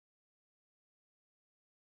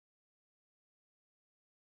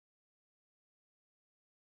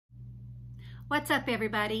What's up,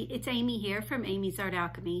 everybody? It's Amy here from Amy's Art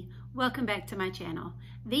Alchemy. Welcome back to my channel,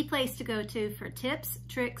 the place to go to for tips,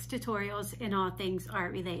 tricks, tutorials, and all things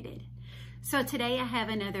art related. So today I have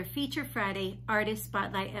another Feature Friday Artist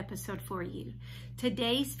Spotlight episode for you.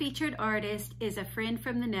 Today's featured artist is a friend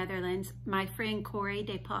from the Netherlands, my friend Corrie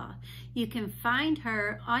de Paauw. You can find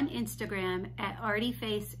her on Instagram at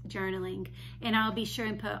Artyface Journaling, and I'll be sure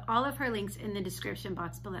and put all of her links in the description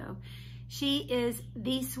box below. She is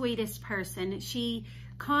the sweetest person. She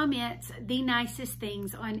comments the nicest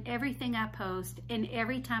things on everything I post, and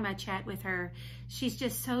every time I chat with her, she's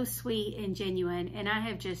just so sweet and genuine, and I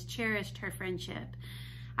have just cherished her friendship.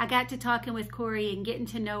 I got to talking with Corrie and getting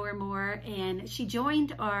to know her more, and she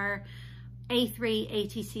joined our A3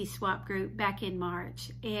 ATC swap group back in March,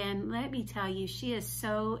 and let me tell you, she is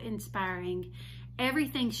so inspiring.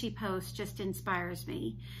 Everything she posts just inspires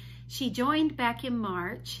me. She joined back in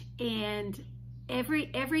March, and every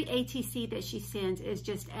ATC that she sends is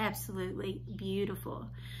just absolutely beautiful.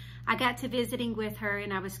 I got to visiting with her,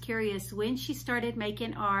 and I was curious when she started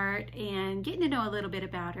making art and getting to know a little bit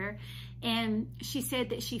about her. And she said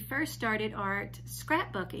that she first started art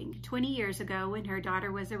scrapbooking 20 years ago when her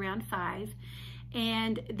daughter was around 5.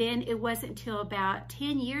 And then it wasn't until about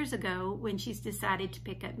 10 years ago when she's decided to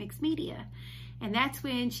pick up mixed media. And that's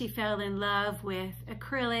when she fell in love with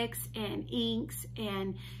acrylics and inks,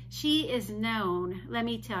 and she is known, let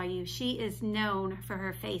me tell you, she is known for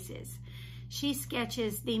her faces. She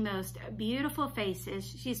sketches the most beautiful faces.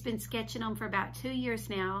 She's been sketching them for about 2 years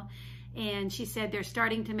now, and she said they're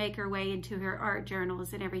starting to make her way into her art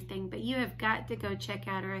journals and everything, but you have got to go check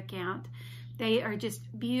out her account. They are just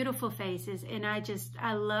beautiful faces, and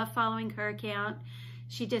I love following her account.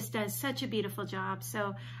 She just does such a beautiful job.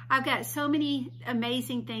 So I've got so many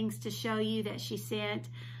amazing things to show you that she sent.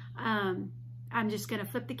 I'm just gonna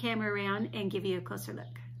flip the camera around and give you a closer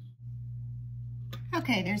look.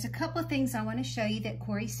 Okay, there's a couple of things I wanna show you that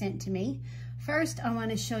Corrie sent to me. First, I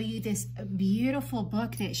wanna show you this beautiful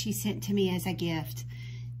book that she sent to me as a gift.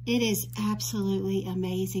 It is absolutely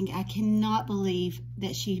amazing. I cannot believe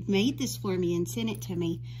that she made this for me and sent it to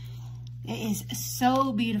me. It is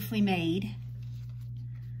so beautifully made.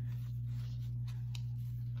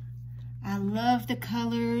 I love the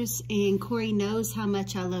colors, and Corrie knows how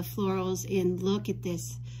much I love florals, and look at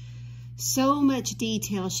this. So much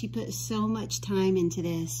detail. She put so much time into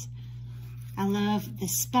this. I love the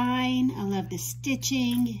spine. I love the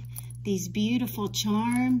stitching. These beautiful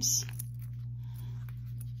charms.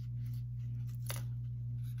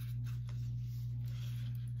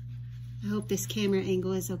 I hope this camera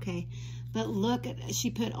angle is okay. But look,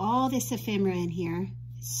 she put all this ephemera in here.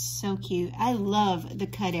 So cute. I love the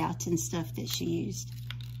cutouts and stuff that she used.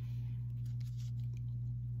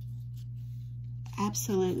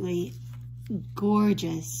 Absolutely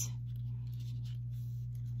gorgeous.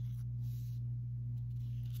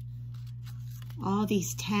 All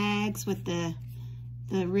these tags with the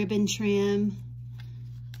ribbon trim.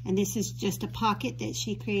 And this is just a pocket that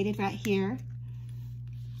she created right here.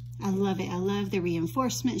 I love it. I love the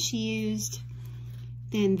reinforcement she used.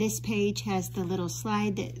 Then this page has the little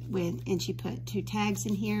slide and she put 2 tags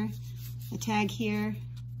in here, a tag here,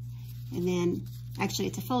 and then actually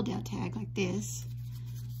it's a fold out tag like this.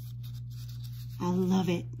 I love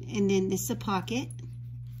it. And then this is a pocket.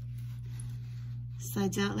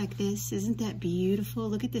 Slides out like this. Isn't that beautiful?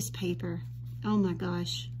 Look at this paper. Oh my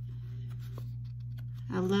gosh.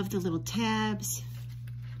 I love the little tabs.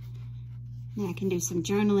 Now I can do some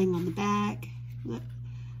journaling on the back.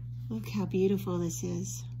 Look how beautiful this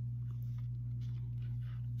is.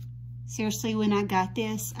 Seriously, when I got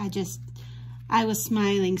this, I was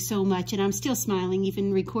smiling so much, and I'm still smiling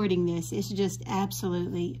even recording this. It's just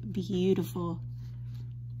absolutely beautiful.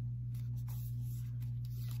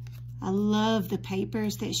 I love the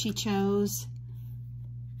papers that she chose.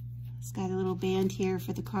 It's got a little band here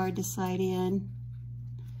for the card to slide in.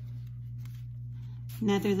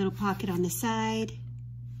 Another little pocket on the side.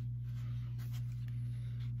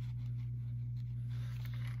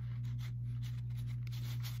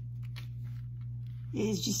 It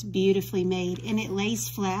is just beautifully made, and it lays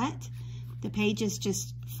flat. The pages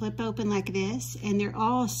just flip open like this, and they're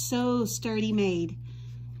all so sturdy made.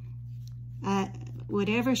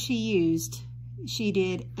 Whatever she used, she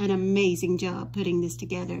did an amazing job putting this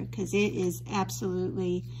together, because it is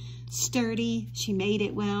absolutely sturdy. She made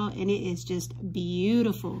it well, and it is just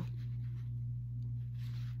beautiful.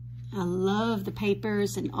 I love the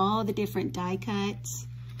papers and all the different die cuts.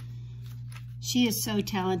 She is so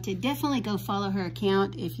talented. Definitely go follow her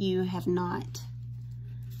account if you have not.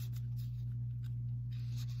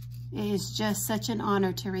 It is just such an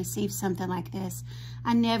honor to receive something like this.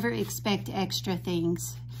 I never expect extra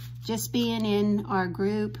things. Just being in our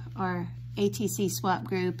group, our ATC swap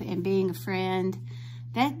group, and being a friend,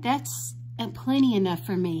 that's plenty enough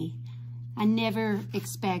for me. I never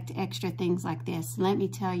expect extra things like this. Let me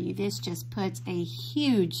tell you, this just puts a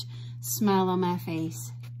huge smile on my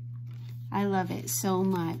face. I love it so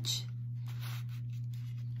much.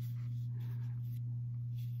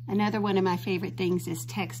 Another one of my favorite things is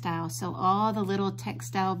textile. So all the little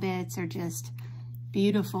textile bits are just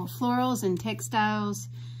beautiful. Florals and textiles.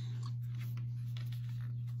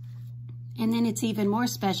 And then it's even more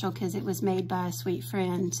special because it was made by a sweet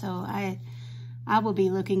friend. So I will be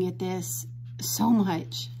looking at this so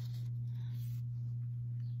much.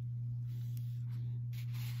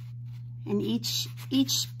 And each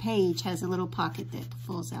page has a little pocket that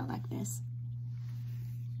pulls out like this.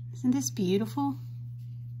 Isn't this beautiful?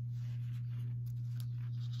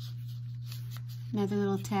 Another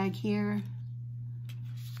little tag here.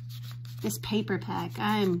 This paper pack,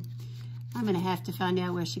 I'm gonna have to find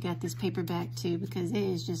out where she got this paperback too, because it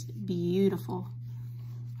is just beautiful.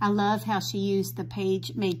 I love how she used the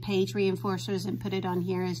made page reinforcers and put it on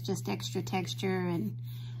here as just extra texture, and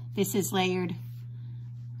this is layered.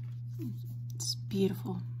 It's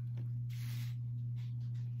beautiful.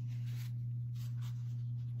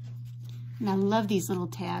 And I love these little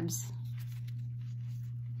tabs.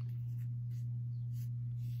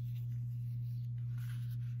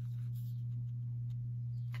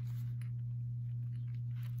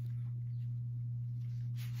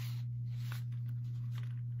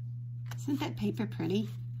 Isn't that paper pretty?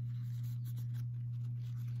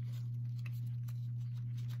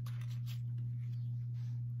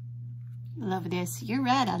 Love this. You're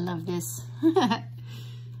right, I love this. Look at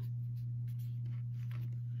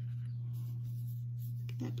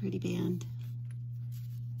that pretty band.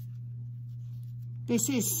 This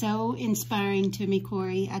is so inspiring to me,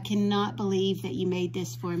 Corrie. I cannot believe that you made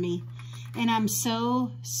this for me. And I'm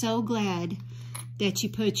so, so glad that you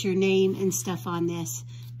put your name and stuff on this.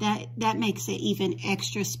 That makes it even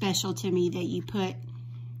extra special to me that you put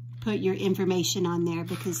your information on there,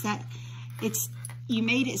 because you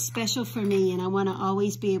made it special for me, and I want to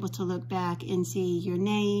always be able to look back and see your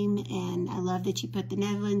name. And I love that you put the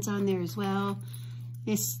Netherlands on there as well.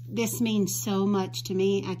 This means so much to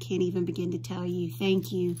me. I can't even begin to tell you.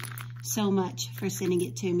 Thank you so much for sending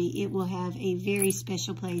it to me. It will have a very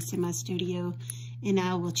special place in my studio, and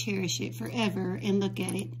I will cherish it forever and look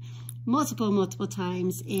at it multiple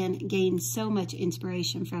times and gain so much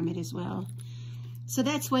inspiration from it as well. So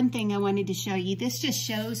that's one thing I wanted to show you. This just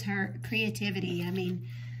shows her creativity. I mean,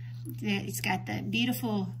 it's got the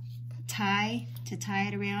beautiful tie to tie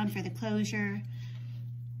it around for the closure.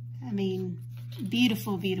 I mean,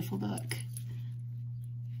 beautiful, beautiful book.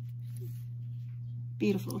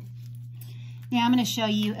 Beautiful. Now I'm going to show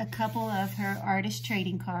you a couple of her artist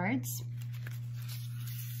trading cards.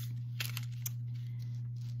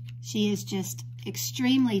 She is just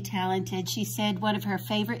extremely talented. She said one of her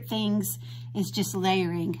favorite things is just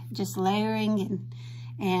layering,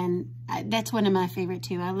 and that's one of my favorite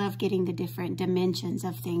too. I love getting the different dimensions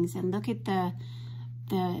of things. And look at the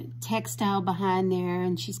textile behind there,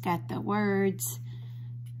 and she's got the words,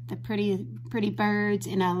 the pretty birds,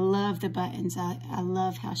 and I love the buttons. I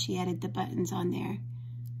love how she added the buttons on there.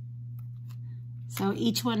 So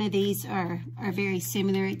each one of these are very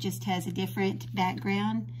similar. It just has a different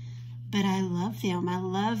background. But I love them. I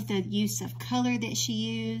love the use of color that she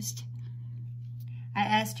used. I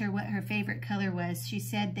asked her what her favorite color was. She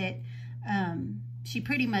said that she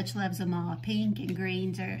pretty much loves them all. Pink and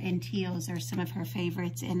greens and teals are some of her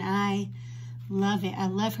favorites, and I love it. I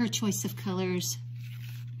love her choice of colors,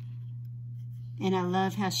 and I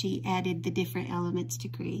love how she added the different elements to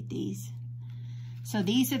create these. So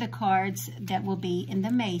these are the cards that will be in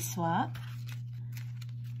the May swap.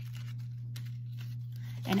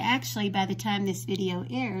 And actually, by the time this video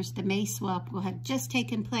airs, the May swap will have just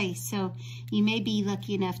taken place. So you may be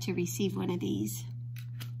lucky enough to receive one of these.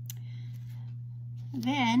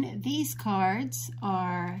 Then these cards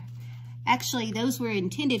are, actually those were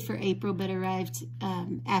intended for April but arrived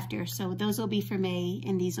after. So those will be for May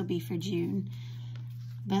and these will be for June.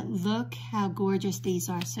 But look how gorgeous these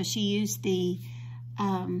are. So she used the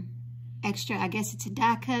extra, I guess it's a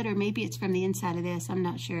die cut, or maybe it's from the inside of this, I'm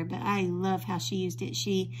not sure, but I love how she used it.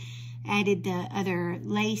 She added the other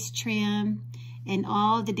lace trim and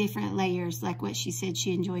all the different layers, like what she said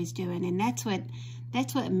she enjoys doing. And that's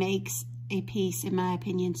what makes a piece, in my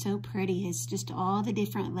opinion, so pretty, is just all the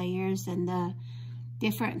different layers and the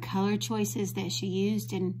different color choices that she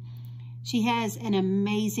used. And She has an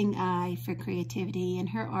amazing eye for creativity, and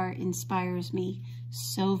her art inspires me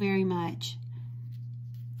so very much.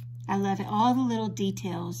 I love it. All the little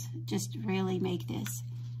details just really make this.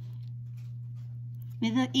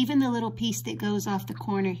 Even the little piece that goes off the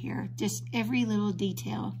corner here, just every little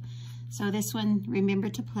detail. So this one, remember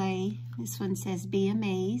to play. This one says, be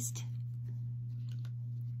amazed.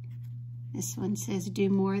 This one says, do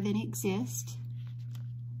more than exist.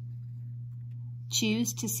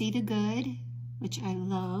 Choose to see the good, which I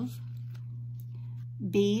love.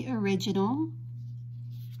 Be original.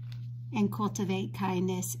 And cultivate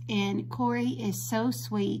kindness. And Corrie is so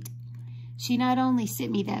sweet. She not only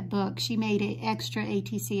sent me that book, she made an extra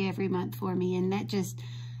ATC every month for me. And that just,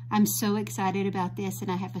 I'm so excited about this.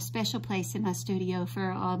 And I have a special place in my studio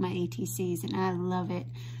for all my ATCs, and I love it.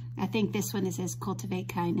 I think this one that says cultivate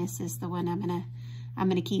kindness is the one I'm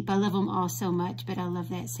gonna keep. I love them all so much, but I love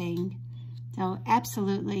that saying. So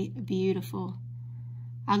absolutely beautiful.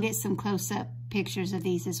 I'll get some close-up pictures of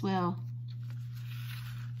these as well.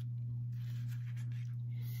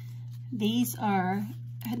 These are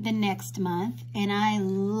the next month, and I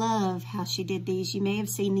love how she did these. You may have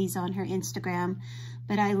seen these on her Instagram,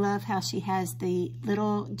 but I love how she has the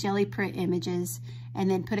little jelly print images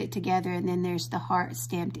and then put it together, and then there's the heart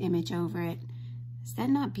stamped image over it. Is that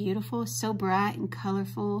not beautiful? So bright and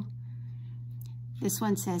colorful. This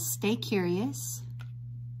one says, stay curious,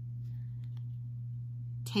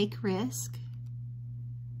 take risk,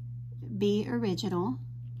 be original,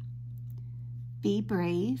 be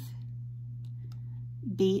brave,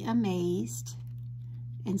 be amazed,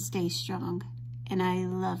 and stay strong. And I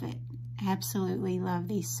love it. Absolutely love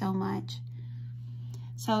these so much.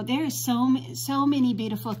 So there's so many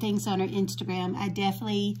beautiful things on her Instagram. I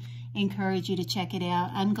definitely encourage you to check it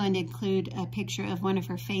out. I'm going to include a picture of one of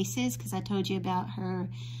her faces because I told you about her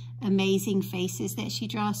amazing faces that she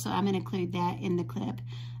draws. So I'm going to include that in the clip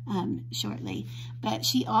shortly. But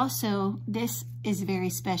she also, this is very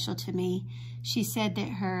special to me. She said that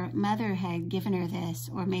her mother had given her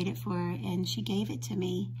this or made it for her, and she gave it to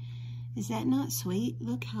me. Is that not sweet?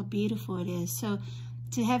 Look how beautiful it is. So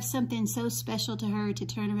to have something so special to her to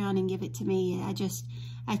turn around and give it to me,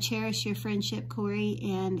 I cherish your friendship, Corrie,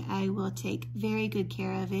 and I will take very good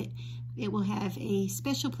care of it. It will have a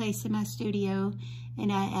special place in my studio,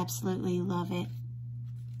 and I absolutely love it.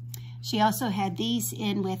 She also had these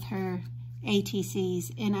in with her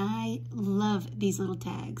ATCs, and I love these little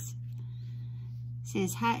tags. It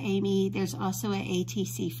says, hi, Amy. There's also an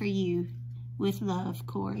ATC for you. With love,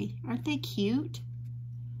 Corrie. Aren't they cute?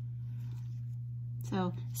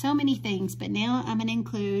 So many things, but now I'm going to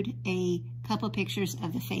include a couple pictures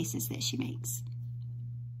of the faces that she makes.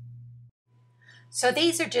 So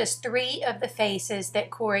these are just 3 of the faces that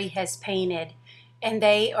Corrie has painted, and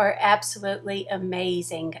they are absolutely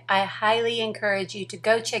amazing. I highly encourage you to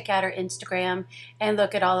go check out her Instagram and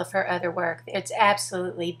look at all of her other work. It's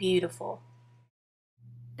absolutely beautiful.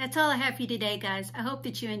 That's all I have for you today, guys. I hope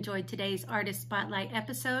that you enjoyed today's Artist Spotlight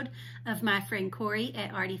episode of my friend Corrie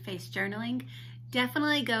at Arty Face Journaling.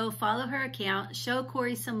 Definitely go follow her account, show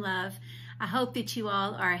Corrie some love. I hope that you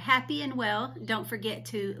all are happy and well. Don't forget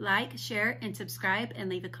to like, share, and subscribe, and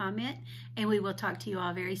leave a comment. And we will talk to you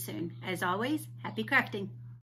all very soon. As always, happy crafting.